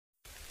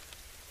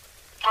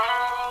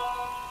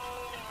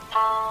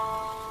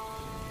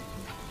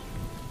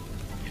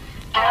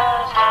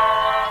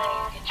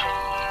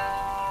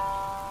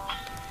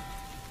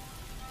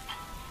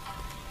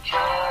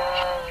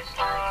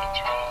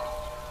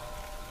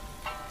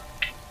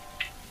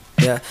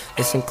yeah.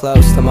 Listen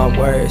close to my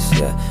words,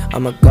 yeah.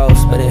 I'm a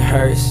ghost, but it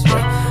hurts,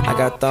 yeah. I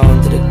got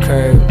thrown to the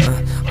curb,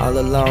 all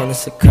alone,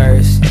 it's a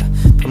curse, yeah.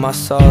 Put my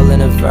soul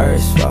in a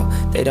verse, well,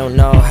 they don't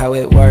know how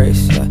it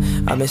works, yeah.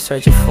 I've been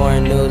searching for a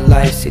new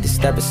life, see the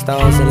stepping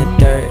stones in the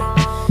dirt,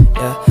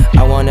 yeah.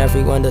 I want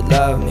everyone to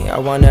love me, I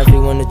want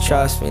everyone to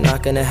trust me.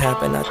 Not gonna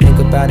happen, I think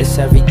about this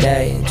every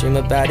day and dream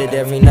about it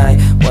every night.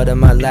 What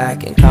am I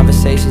lacking?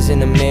 Conversations in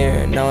the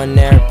mirror, knowing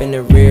they're up in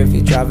the rear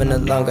view. Driving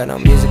along, got no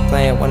music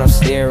playing when I'm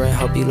steering.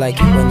 Hope you like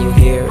it when you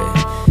hear it,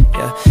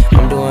 yeah.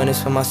 I'm doing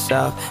this for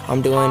myself,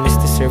 I'm doing this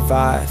to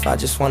survive. I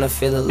just wanna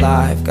feel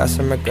alive. Got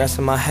some regrets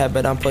in my head,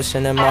 but I'm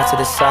pushing them all to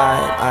the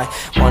side.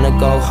 I wanna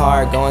go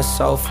hard, going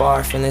so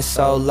far, feeling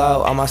so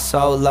low. On my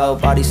soul low,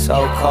 body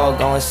so cold,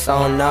 going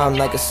so numb.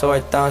 Like a sore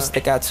thumb,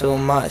 stick out too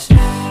much.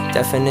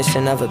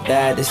 Definition of a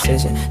bad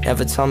decision.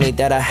 Never told me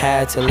that I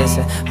had to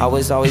listen. I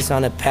was always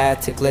on a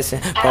path to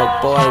glisten.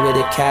 Broke boy with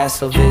a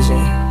castle vision,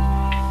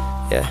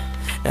 yeah.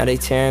 Now they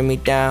tearing me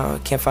down,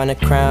 can't find a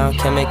crown,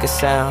 can't make a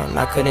sound.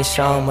 I couldn't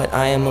show them what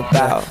I am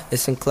about.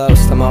 Listen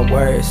close to my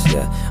words,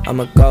 yeah. I'm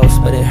a ghost,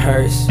 but it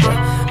hurts,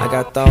 yeah. I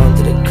got thrown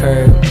to the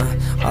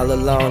curb, all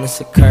alone,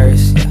 it's a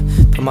curse, yeah.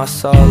 Put my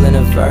soul in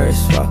a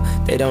verse,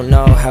 well, they don't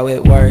know how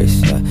it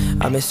works, yeah.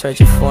 I've been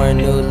searching for a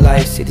new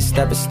life, see the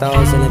stepping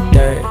stones in the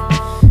dirt,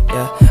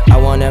 yeah. I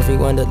want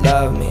everyone to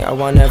love me, I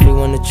want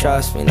everyone to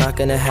trust me. Not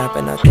gonna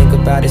happen, I think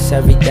about this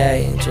every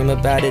day and dream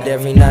about it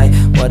every night.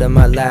 What am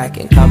I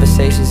lacking?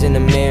 Conversations in the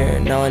mirror,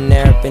 knowing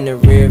they're up in the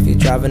rear view.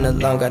 Driving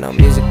along, got no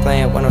music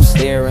playing when I'm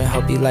steering.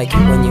 Hope you like it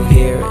when you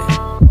hear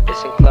it.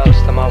 Listen close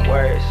to my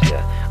words,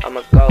 yeah. I'm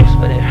a ghost,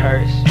 but it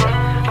hurts,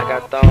 yeah. I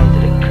got thrown to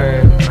the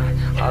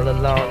curb, all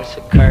alone, it's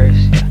a curse,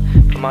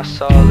 yeah. Put my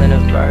soul in a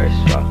verse,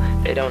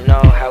 well, they don't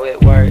know how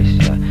it works,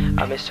 yeah.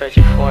 I've been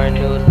searching for a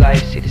new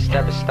life, see the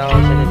stepping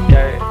stones in the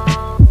dirt.